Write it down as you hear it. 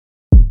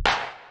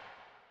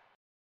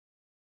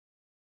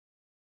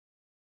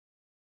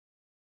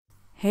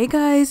Hey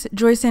guys,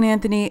 Joyce and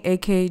Anthony,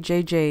 aka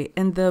JJ,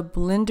 and the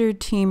Blender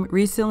team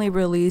recently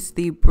released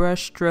the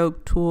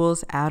Brushstrokes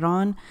Tools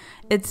Add-On.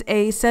 It's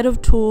a set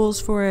of tools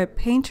for a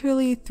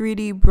painterly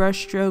 3D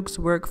brushstrokes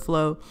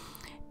workflow,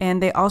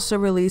 and they also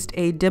released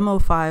a demo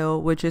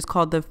file which is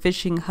called the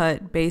Fishing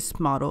Hut base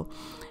model,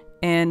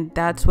 and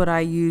that's what I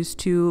used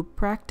to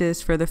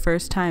practice for the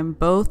first time.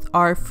 Both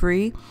are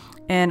free,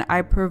 and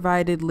I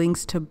provided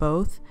links to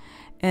both.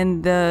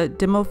 And the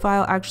demo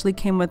file actually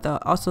came with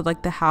also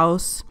like the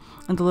house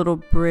and the little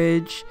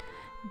bridge,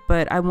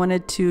 but I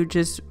wanted to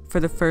just for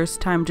the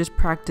first time just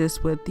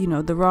practice with, you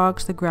know, the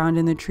rocks, the ground,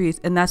 and the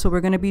trees, and that's what we're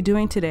going to be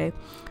doing today.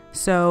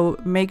 So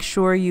make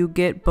sure you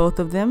get both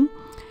of them,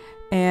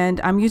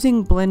 and I'm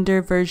using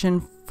Blender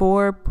version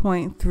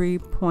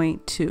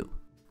 4.3.2.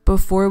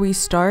 Before we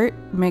start,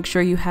 make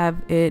sure you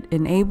have it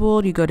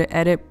enabled. You go to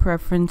edit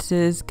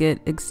preferences,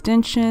 get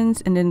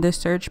extensions, and in the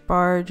search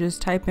bar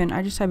just type in,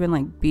 I just type in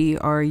like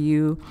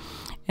BRU,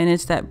 and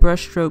it's that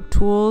Brushstroke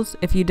Tools.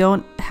 If you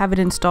don't have it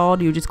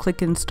installed, you just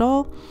click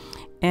install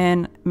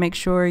and make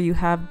sure you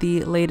have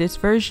the latest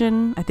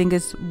version. I think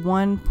it's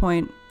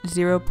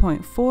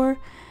 1.0.4,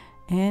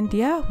 and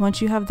yeah,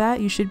 once you have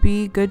that, you should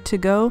be good to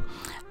go.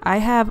 I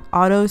have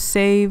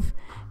autosave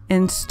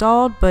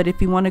installed, but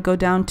if you want to go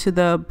down to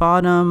the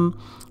bottom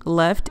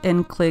left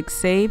and click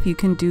save, you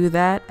can do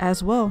that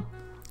as well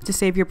to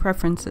save your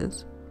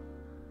preferences.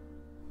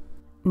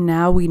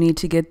 Now we need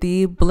to get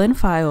the blend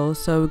file,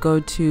 so go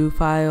to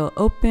file,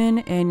 open,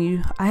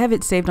 and I have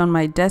it saved on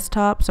my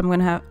desktop, so I'm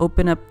going to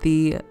open up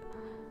the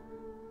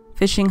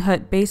Fishing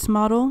Hut base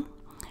model,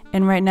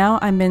 and right now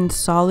I'm in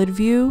solid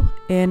view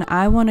and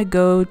I want to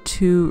go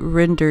to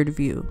rendered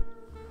view.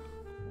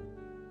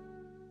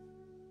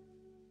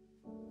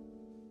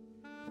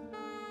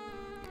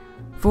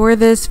 For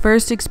this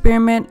first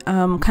experiment,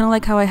 kind of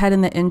like how I had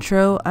in the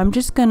intro, I'm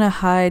just gonna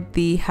hide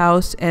the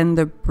house and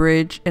the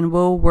bridge, and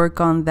we'll work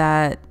on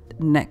that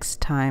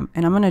next time.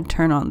 And I'm gonna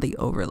turn on the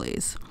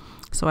overlays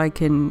so I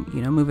can,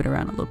 you know, move it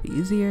around a little bit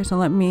easier. So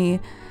let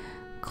me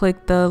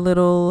click the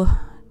little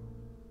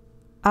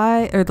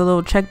the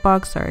little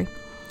checkbox, sorry.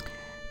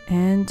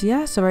 And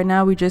yeah, so right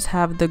now we just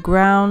have the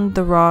ground,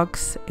 the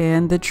rocks,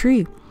 and the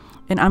tree.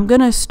 And I'm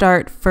gonna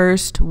start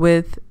first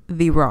with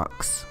the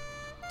rocks.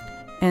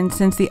 And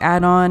since the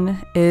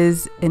add-on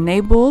is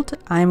enabled,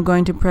 I'm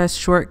going to press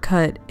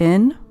shortcut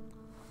N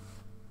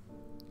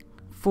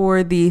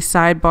for the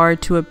sidebar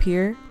to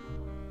appear.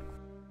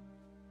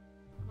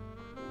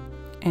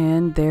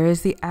 And there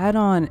is the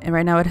add-on. And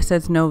right now it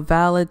says no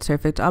valid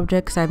surface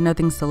objects. I have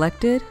nothing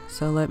selected.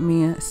 So let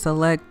me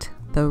select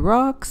the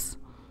rocks.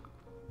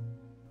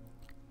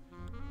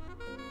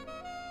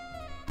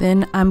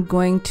 Then I'm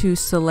going to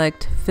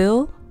select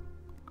fill.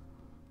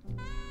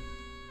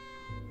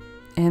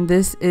 And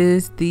this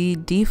is the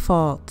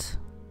default.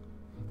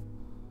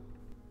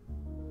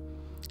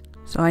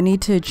 So I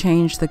need to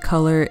change the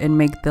color and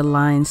make the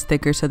lines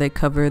thicker so they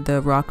cover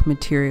the rock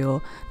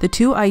material. The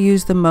two I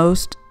use the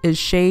most is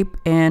shape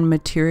and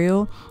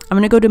material. I'm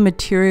going to go to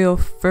material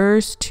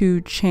first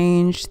to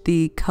change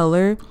the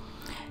color.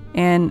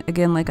 And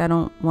again, like I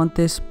don't want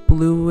this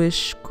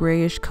bluish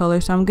grayish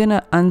color, so I'm going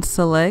to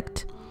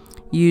unselect,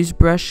 use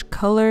brush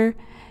color,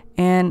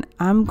 and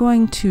I'm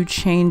going to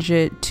change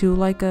it to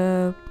like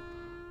a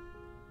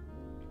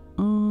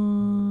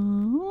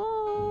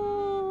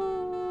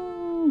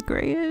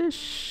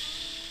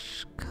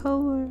grayish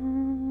color.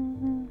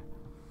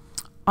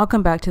 I'll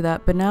come back to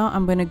that, but now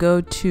I'm going to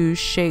go to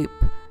shape.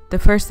 The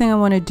first thing I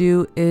want to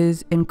do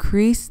is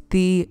increase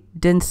the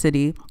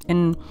density,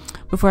 and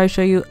before I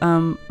show you,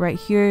 right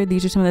here,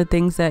 these are some of the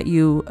things that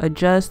you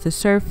adjust: the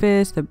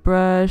surface, the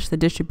brush, the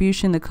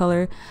distribution, the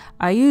color.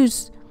 I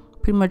use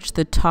pretty much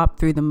the top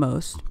three the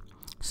most.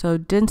 So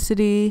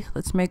density,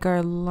 let's make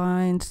our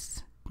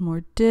lines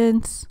more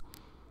dense.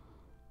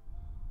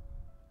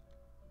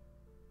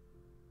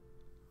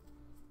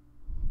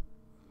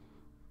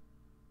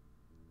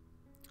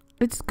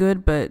 It's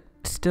good, but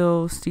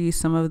still see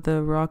some of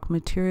the rock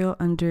material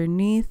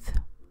underneath.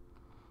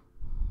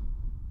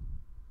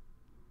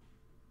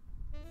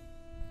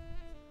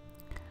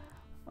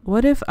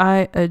 What if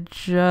I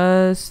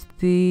adjust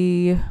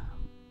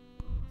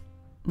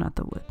not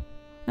the width?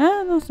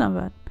 That's not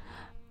bad.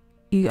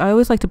 I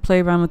always like to play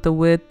around with the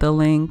width, the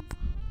length.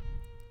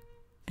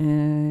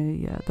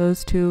 Yeah,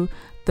 those two.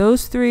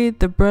 Those three,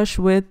 the brush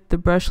width, the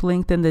brush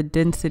length, and the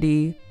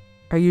density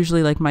are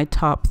usually like my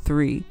top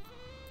three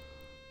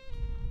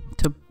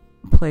to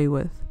play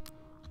with.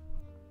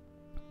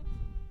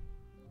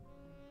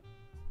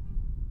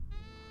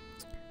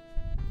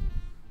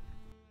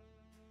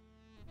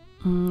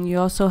 You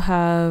also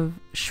have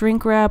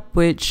shrink wrap,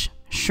 which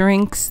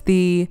shrinks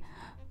the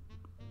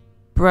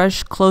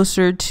brush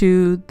closer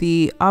to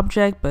the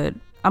object, but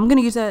I'm going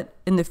to use that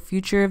in the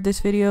future of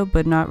this video,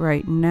 but not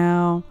right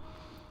now.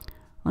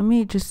 Let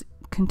me just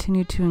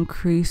continue to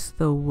increase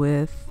the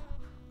width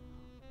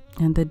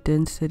and the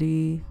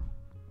density.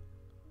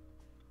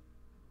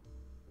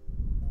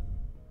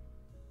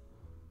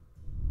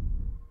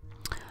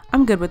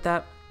 I'm good with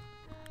that.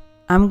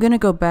 I'm gonna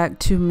go back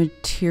to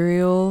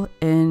material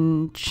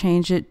and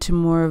change it to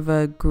more of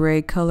a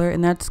gray color,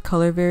 and that's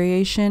color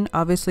variation.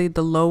 Obviously,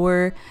 the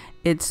lower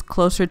it's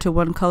closer to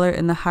one color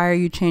and the higher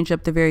you change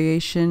up the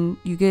variation,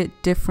 you get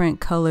different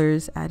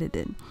colors added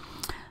in.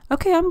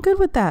 Okay, I'm good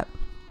with that.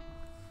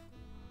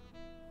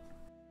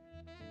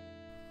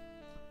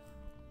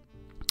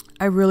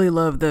 I really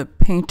love the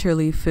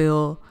painterly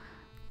feel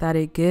that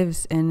it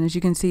gives, and as you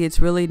can see, it's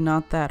really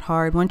not that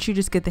hard. Once you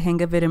just get the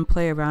hang of it and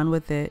play around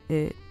with it,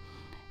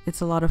 it's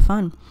a lot of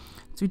fun.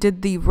 So we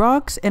did the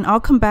rocks, and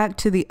I'll come back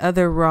to the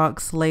other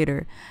rocks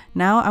later.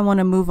 Now I want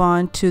to move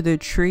on to the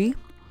tree.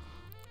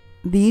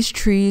 These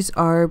trees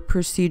are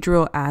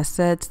procedural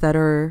assets that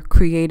are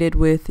created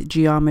with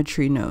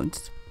geometry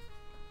nodes.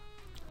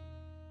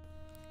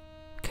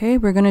 Okay,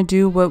 we're going to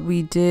do what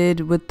we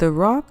did with the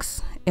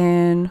rocks,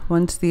 and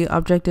once the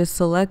object is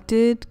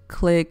selected,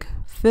 click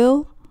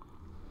Fill.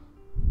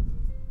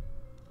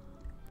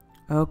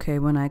 Okay,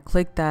 when I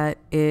click that,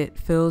 it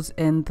fills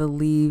in the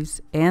leaves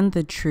and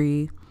the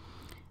tree.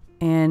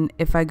 And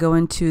if I go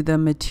into the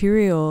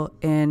material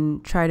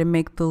and try to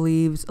make the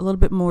leaves a little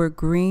bit more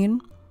green,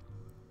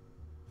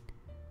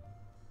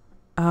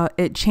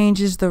 it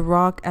changes the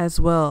rock as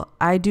well.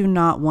 I do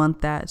not want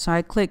that, so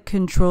I click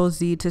Control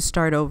Z to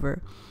start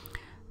over.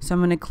 So I'm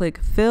going to click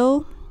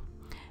Fill,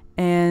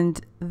 and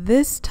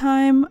this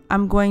time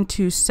I'm going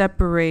to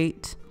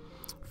separate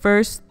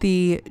first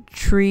the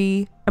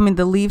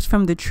leaves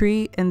from the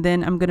tree, and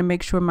then I'm going to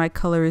make sure my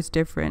color is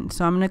different.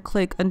 So I'm going to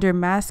click under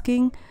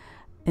Masking,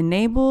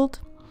 Enabled,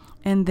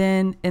 and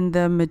then in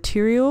the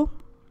material,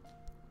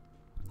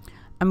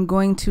 I'm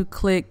going to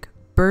click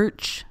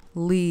Birch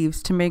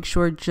Leaves to make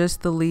sure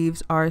just the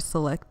leaves are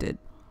selected.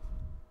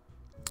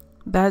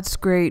 That's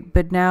great,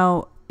 but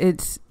now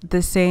it's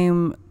the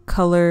same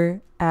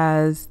color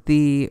as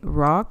the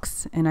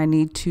rocks, and I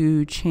need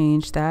to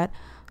change that.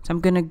 So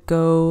I'm gonna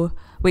go,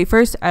 wait,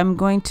 first I'm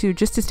going to,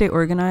 just to stay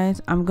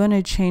organized, I'm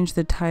gonna change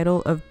the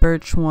title of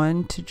Birch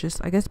 1 to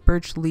just, I guess,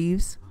 Birch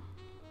Leaves.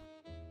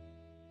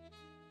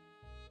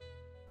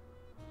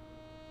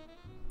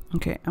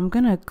 Okay, I'm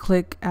gonna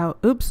click out,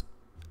 oops,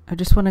 I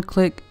just wanna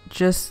click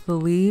just the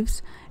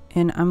leaves,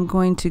 and I'm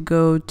going to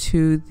go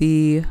to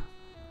the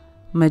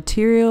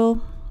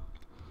material,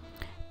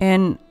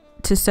 and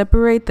to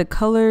separate the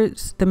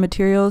colors, the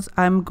materials,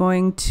 I'm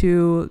going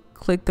to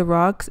click the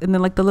rocks and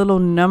then like the little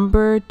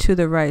number to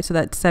the right, so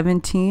that's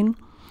 17,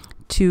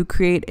 to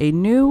create a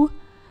new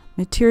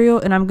material,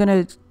 and I'm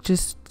gonna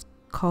just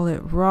call it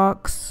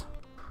rocks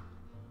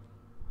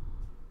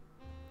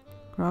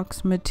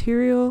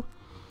material.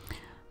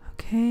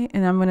 Okay,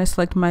 and I'm gonna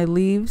select my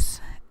leaves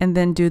and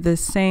then do the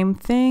same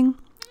thing,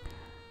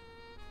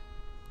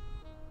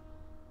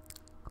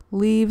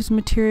 leaves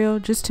material,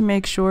 just to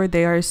make sure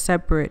they are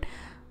separate.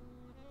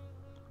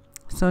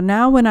 So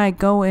now when I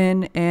go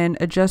in and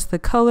adjust the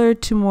color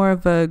to more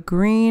of a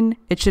green,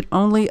 it should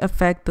only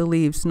affect the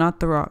leaves, not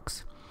the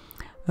rocks.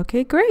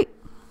 Okay, great.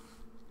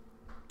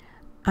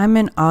 I'm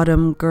an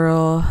autumn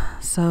girl,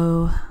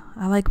 so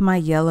I like my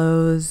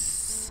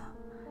yellows.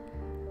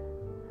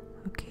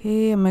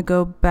 Okay, I'm gonna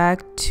go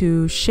back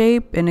to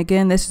shape, and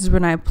again, this is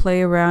when I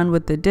play around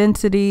with the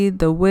density,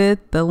 the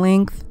width, the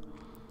length.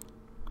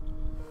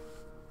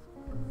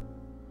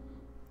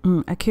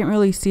 I can't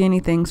really see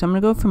anything, so I'm gonna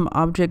go from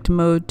object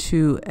mode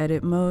to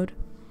edit mode.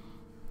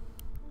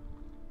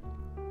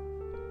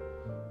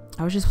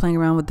 I was just playing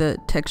around with the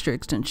texture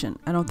extension.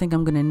 I don't think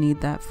I'm gonna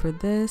need that for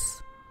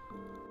this.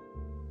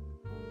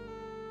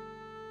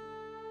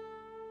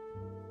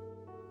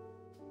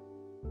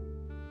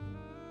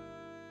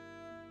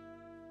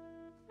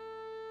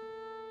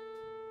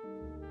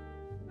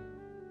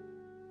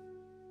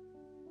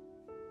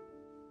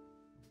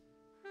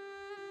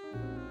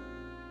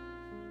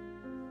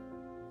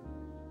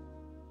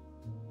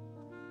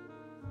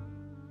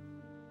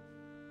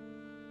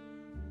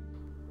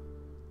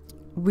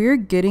 We're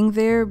getting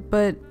there,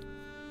 but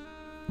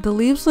the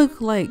leaves look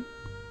like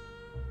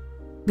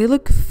they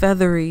look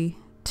feathery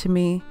to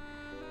me,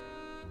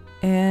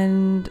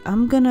 and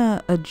I'm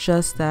gonna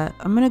adjust that.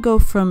 I'm gonna go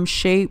from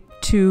shape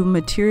to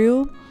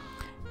material,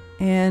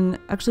 and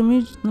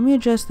actually let me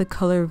adjust the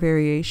color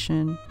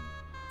variation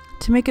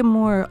to make it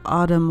more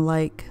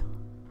autumn-like.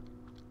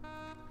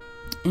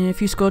 And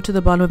if you scroll to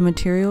the bottom of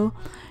material,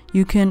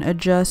 you can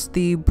adjust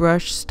the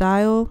brush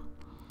style.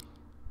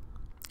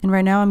 And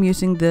right now I'm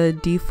using the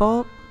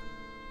default.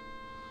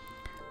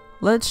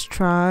 Let's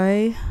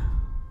try.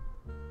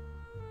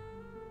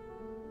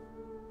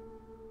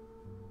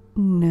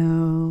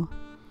 No.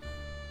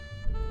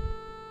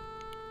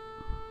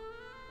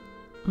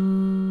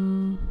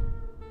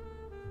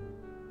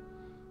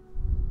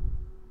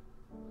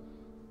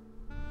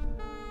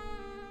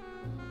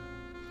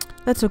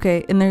 That's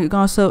okay. And then you can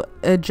also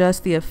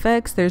adjust the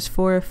effects. There's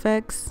 4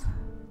 effects.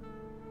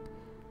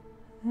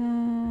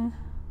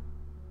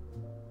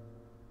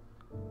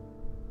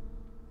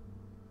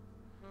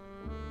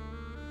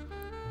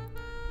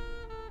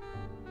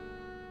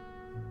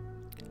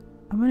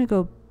 I'm gonna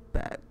go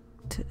back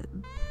to,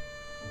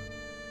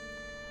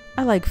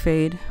 I like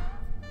fade.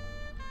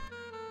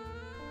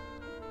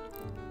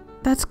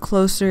 That's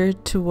closer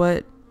to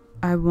what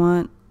I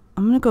want.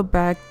 I'm gonna go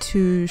back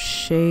to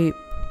shape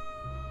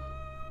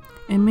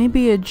and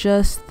maybe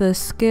adjust the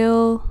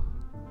scale.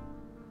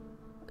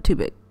 Too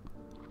big.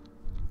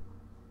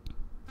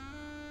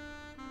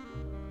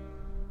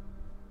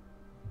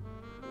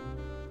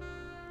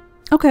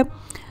 Okay,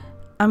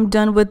 I'm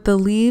done with the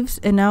leaves,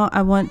 and now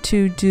I want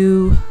to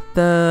do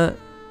the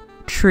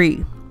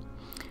tree.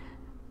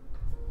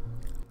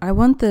 I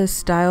want the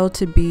style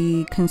to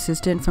be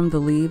consistent from the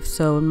leaves,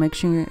 so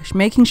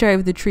making sure I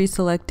have the tree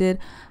selected.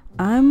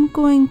 I'm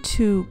going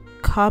to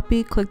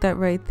copy, click that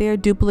right there,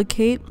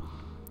 duplicate,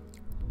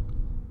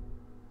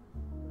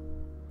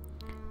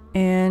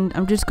 and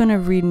I'm just going to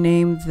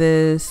rename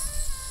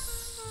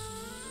this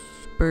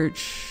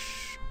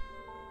birch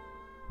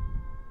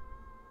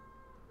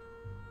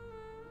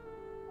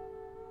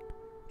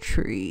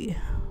tree.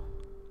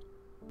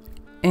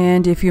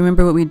 And if you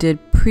remember what we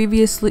did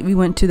previously, we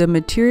went to the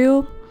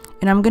material,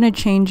 and I'm going to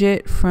change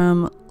it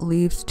from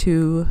leaves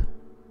to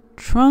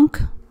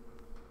trunk.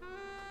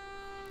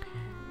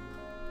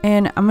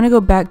 And I'm going to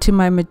go back to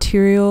my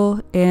material,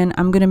 and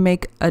I'm going to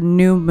make a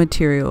new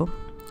material.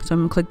 So I'm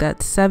going to click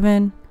that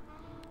 7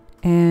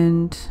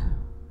 and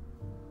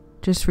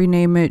just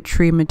rename it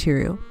tree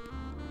material,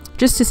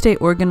 just to stay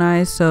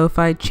organized, so if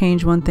I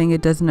change one thing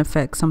it doesn't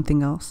affect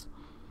something else.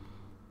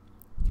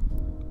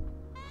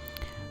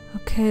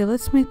 Okay,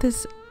 let's make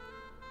this,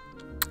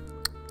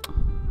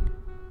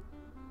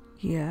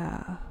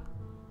 yeah.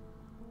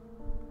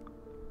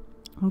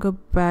 I'll go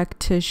back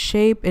to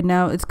shape, and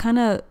now it's kind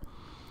of,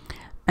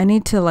 I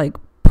need to like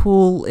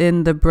pull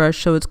in the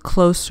brush so it's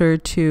closer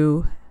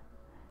to,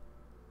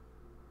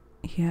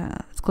 yeah,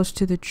 it's closer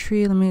to the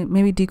tree. Let me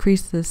maybe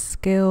decrease the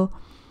scale,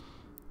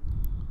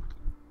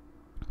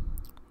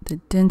 the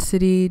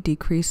density,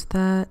 decrease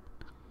that.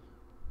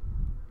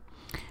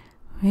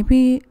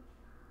 Maybe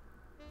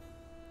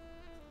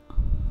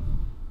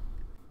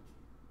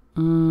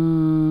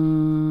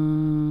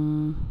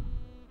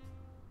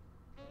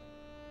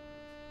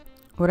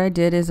what I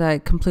did is I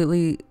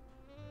continue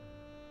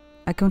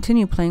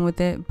playing with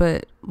it,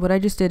 but what I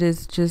just did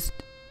is just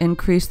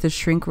increase the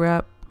shrink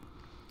wrap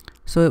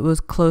so it was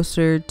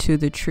closer to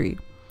the tree.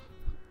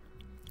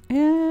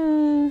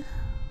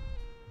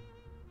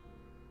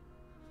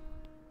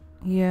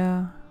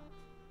 Yeah,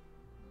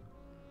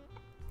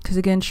 because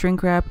again,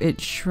 shrink wrap, it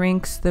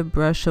shrinks the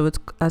brush so it's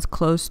as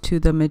close to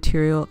the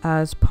material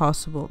as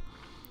possible.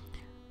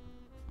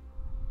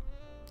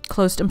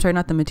 I'm sorry,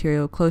 not the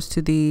material, close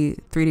to the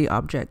 3D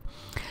object.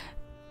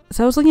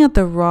 So I was looking at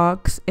the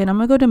rocks, and I'm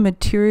gonna go to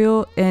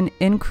material and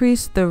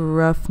increase the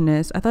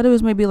roughness. I thought it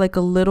was maybe like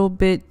a little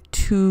bit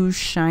too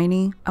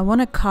shiny. I want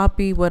to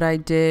copy what I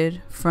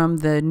did from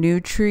the new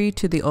tree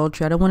to the old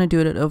tree. I don't want to do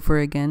it over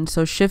again.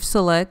 So shift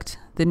select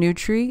the new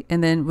tree,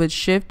 and then with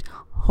shift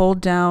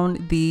hold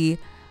down the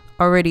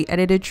already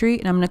edited tree,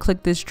 and I'm going to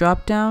click this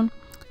drop down,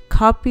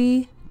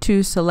 copy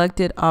to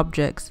selected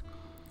objects.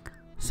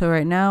 So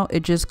right now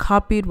it just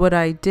copied what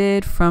I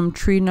did from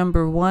tree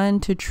number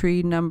 1 to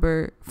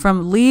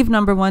from leaf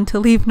number 1 to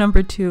leaf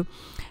number 2.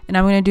 And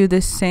I'm going to do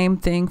the same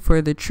thing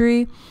for the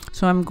tree.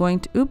 So I'm going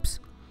to, oops,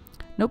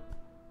 nope.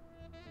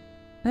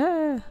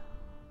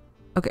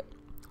 Okay.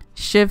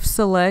 Shift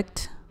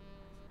select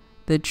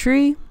the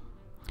tree.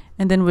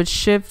 And then with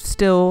shift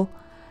still,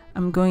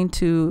 I'm going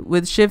to,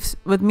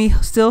 with me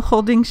still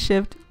holding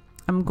shift,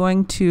 I'm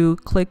going to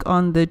click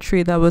on the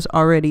tree that was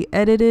already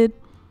edited.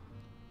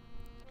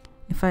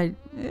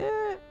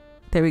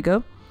 There we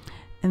go.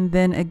 And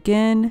then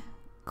again,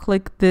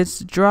 click this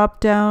drop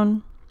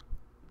down,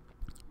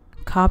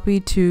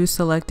 copy to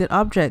selected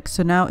objects.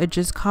 So now it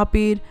just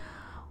copied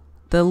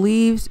the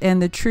leaves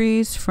and the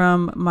trees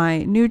from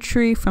my new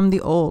tree from the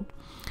old.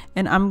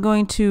 And I'm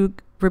going to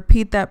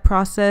repeat that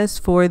process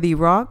for the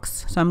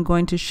rocks. So I'm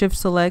going to shift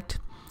select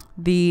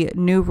the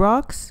new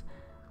rocks.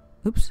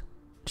 Oops,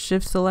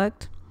 shift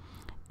select,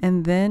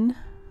 and then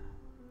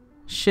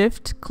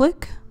shift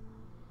click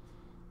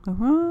the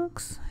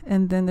rocks,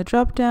 and then the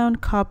drop down,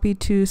 copy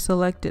to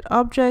selected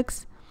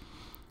objects.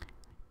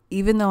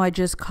 Even though I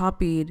just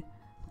copied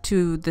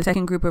to the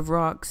second group of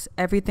rocks,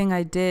 everything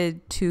I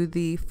did to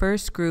the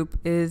first group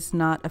is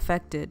not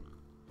affected.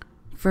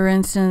 For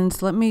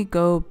instance, let me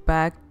go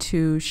back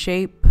to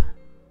shape,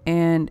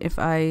 and if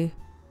I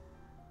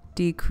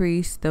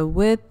decrease the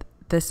width,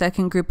 the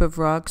second group of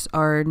rocks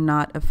are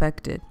not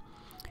affected.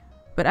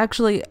 But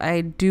actually I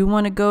do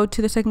want to go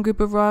to the second group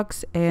of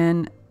rocks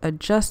and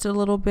adjust a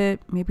little bit,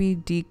 maybe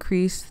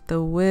decrease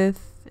the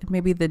width,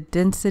 maybe the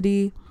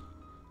density.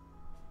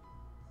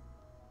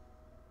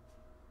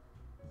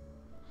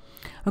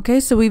 Okay,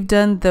 so we've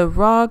done the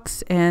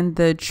rocks and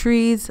the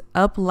trees.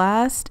 Up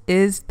last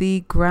is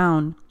the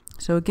ground.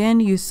 So again,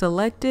 you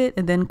select it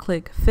and then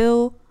click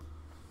fill.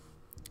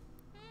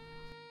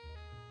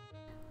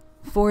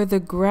 For the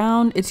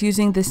ground, it's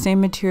using the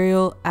same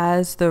material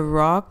as the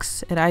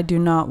rocks, and I do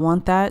not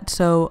want that.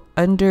 So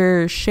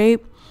under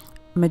shape,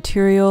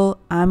 material,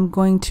 I'm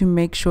going to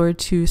make sure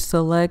to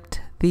select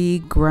the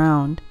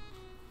ground.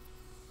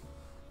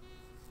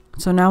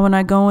 So now when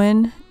I go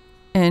in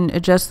and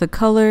adjust the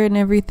color and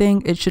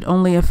everything, it should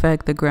only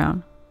affect the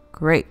ground.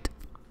 Great.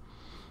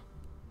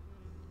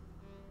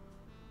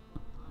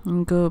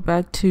 And go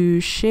back to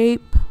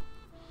shape.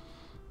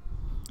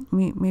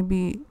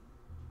 Maybe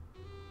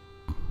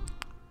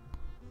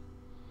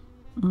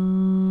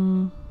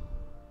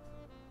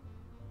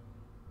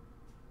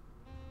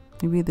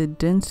maybe the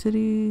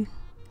density.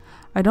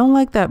 I don't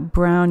like that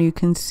brown you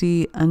can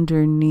see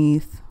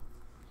underneath.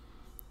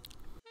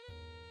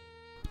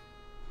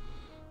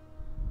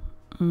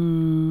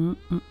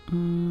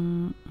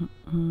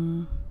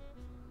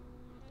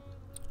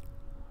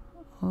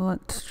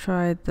 Let's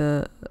try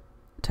the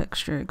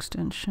texture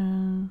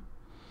extension.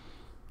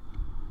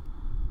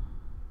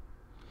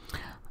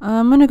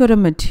 I'm gonna go to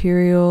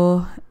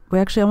material.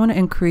 I want to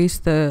increase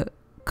the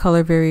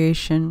color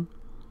variation.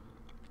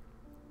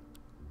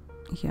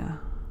 Yeah.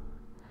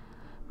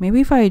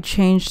 Maybe if I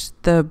change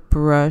the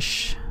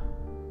brush.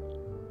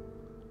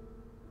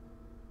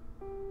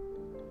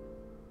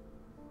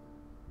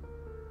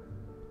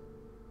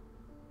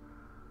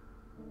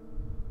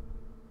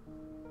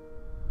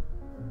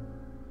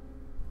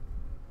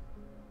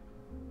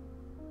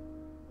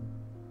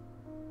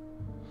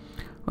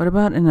 What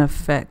about an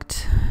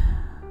effect?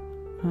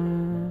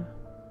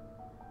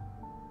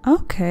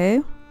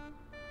 Okay.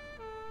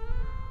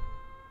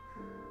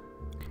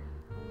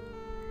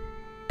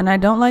 And I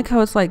don't like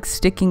how it's like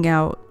sticking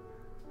out.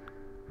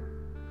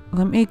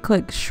 Let me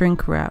click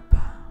shrink wrap.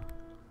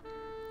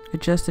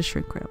 Adjust the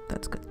shrink wrap.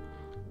 That's good.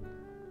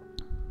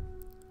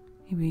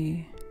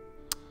 Maybe,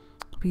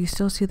 but you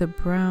still see the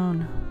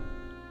brown.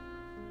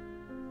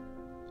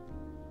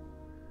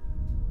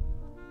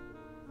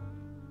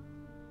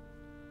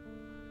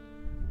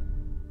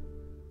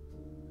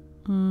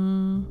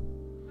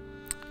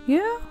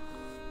 Yeah.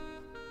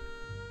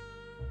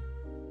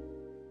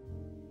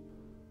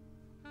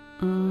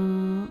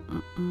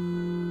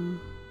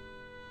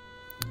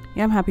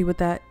 Yeah, I'm happy with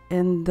that.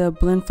 And the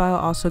blend file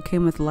also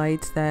came with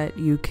lights that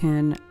you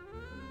can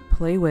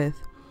play with.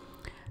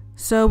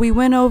 So we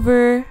went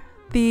over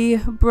the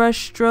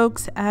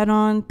Brushstrokes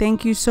add-on.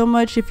 Thank you so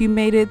much if you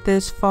made it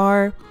this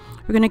far.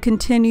 We're going to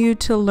continue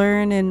to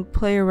learn and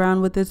play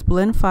around with this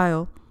blend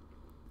file.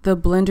 The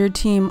Blender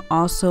team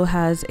also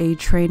has a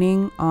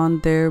training on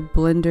their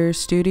Blender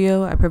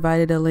Studio. I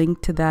provided a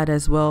link to that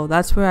as well.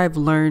 That's where I've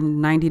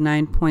learned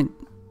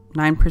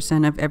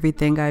 99.9% of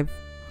everything I've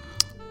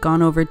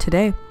gone over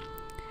today.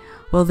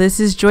 Well, this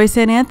is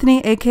Joyce-Anne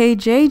Anthony, aka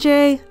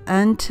JJ.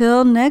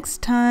 Until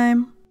next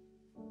time.